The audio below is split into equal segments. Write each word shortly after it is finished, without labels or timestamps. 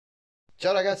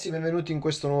Ciao ragazzi, benvenuti in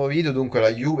questo nuovo video. Dunque,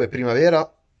 la Juve Primavera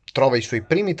trova i suoi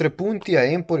primi 3 punti a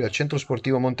Empoli al centro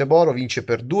sportivo Monteboro, vince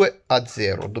per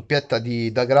 2-0, doppietta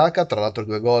di da Graca, tra l'altro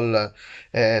due gol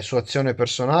su azione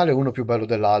personale, uno più bello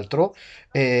dell'altro,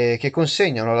 che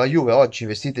consegnano alla Juve oggi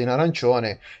vestita in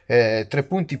arancione 3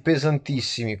 punti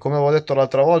pesantissimi. Come avevo detto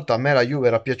l'altra volta, a me la Juve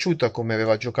era piaciuta come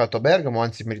aveva giocato a Bergamo,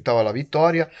 anzi meritava la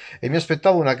vittoria e mi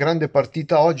aspettavo una grande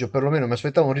partita oggi, o perlomeno mi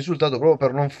aspettavo un risultato proprio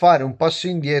per non fare un passo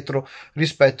indietro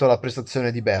rispetto alla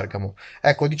prestazione di Bergamo.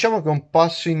 Ecco, diciamo che un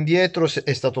passo indietro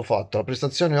è stato fatto. La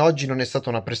prestazione oggi non è stata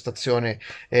una prestazione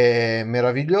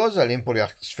meravigliosa. L'Empoli ha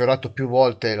sfiorato più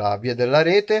volte la via della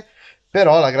rete.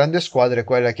 Però la grande squadra è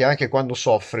quella che anche quando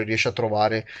soffre riesce a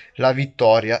trovare la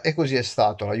vittoria e così è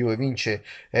stato. La Juve vince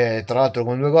tra l'altro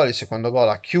con 2 gol, il secondo gol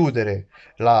a chiudere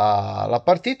la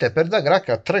partita e per Da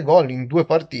Gracca 3 gol in 2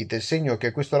 partite, segno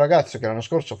che questo ragazzo che l'anno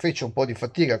scorso fece un po' di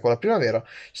fatica con la primavera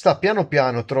sta piano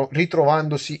piano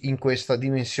ritrovandosi in questa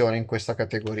dimensione, in questa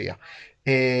categoria.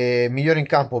 E migliore in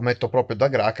campo metto proprio da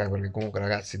Graca perché comunque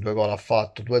ragazzi 2 gol ha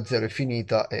fatto, 2-0 è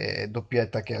finita e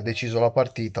doppietta che ha deciso la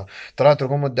partita. Tra l'altro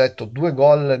come ho detto 2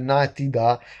 gol nati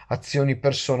da azioni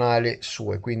personali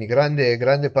sue, quindi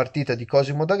grande partita di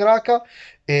Cosimo da Graca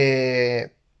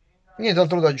e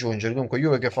nient'altro da aggiungere. Dunque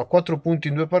Juve che fa 4 punti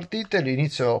in 2 partite,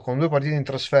 l'inizio con 2 partite in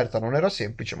trasferta non era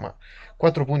semplice, ma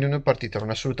 4 punti in 2 partite non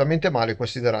è assolutamente male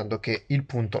considerando che il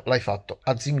punto l'hai fatto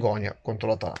a Zingonia contro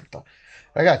l'Atalanta.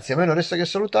 Ragazzi, a me non resta che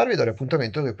salutarvi e dare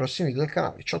appuntamento ai prossimi video del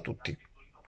canale. Ciao a tutti.